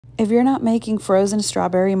If you're not making frozen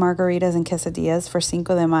strawberry margaritas and quesadillas for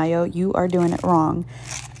Cinco de Mayo, you are doing it wrong.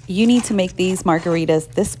 You need to make these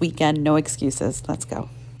margaritas this weekend, no excuses. Let's go.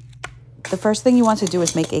 The first thing you want to do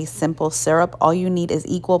is make a simple syrup. All you need is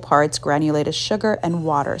equal parts granulated sugar and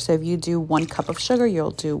water. So if you do 1 cup of sugar,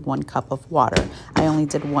 you'll do 1 cup of water. I only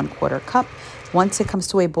did 1/4 cup. Once it comes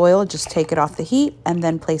to a boil, just take it off the heat and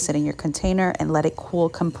then place it in your container and let it cool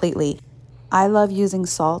completely. I love using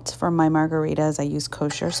salt for my margaritas. I use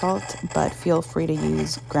kosher salt, but feel free to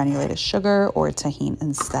use granulated sugar or tahini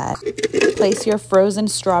instead. Place your frozen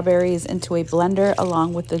strawberries into a blender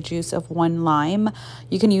along with the juice of 1 lime.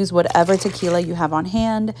 You can use whatever tequila you have on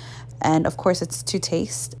hand, and of course it's to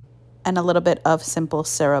taste, and a little bit of simple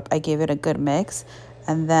syrup. I gave it a good mix,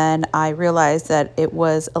 and then I realized that it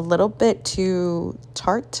was a little bit too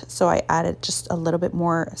tart, so I added just a little bit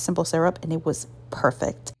more simple syrup, and it was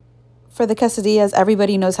perfect. For the quesadillas,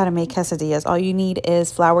 everybody knows how to make quesadillas. All you need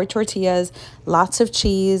is flour tortillas, lots of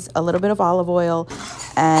cheese, a little bit of olive oil,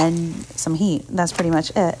 and some heat. That's pretty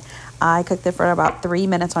much it. I cooked it for about 3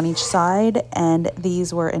 minutes on each side, and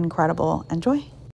these were incredible. Enjoy.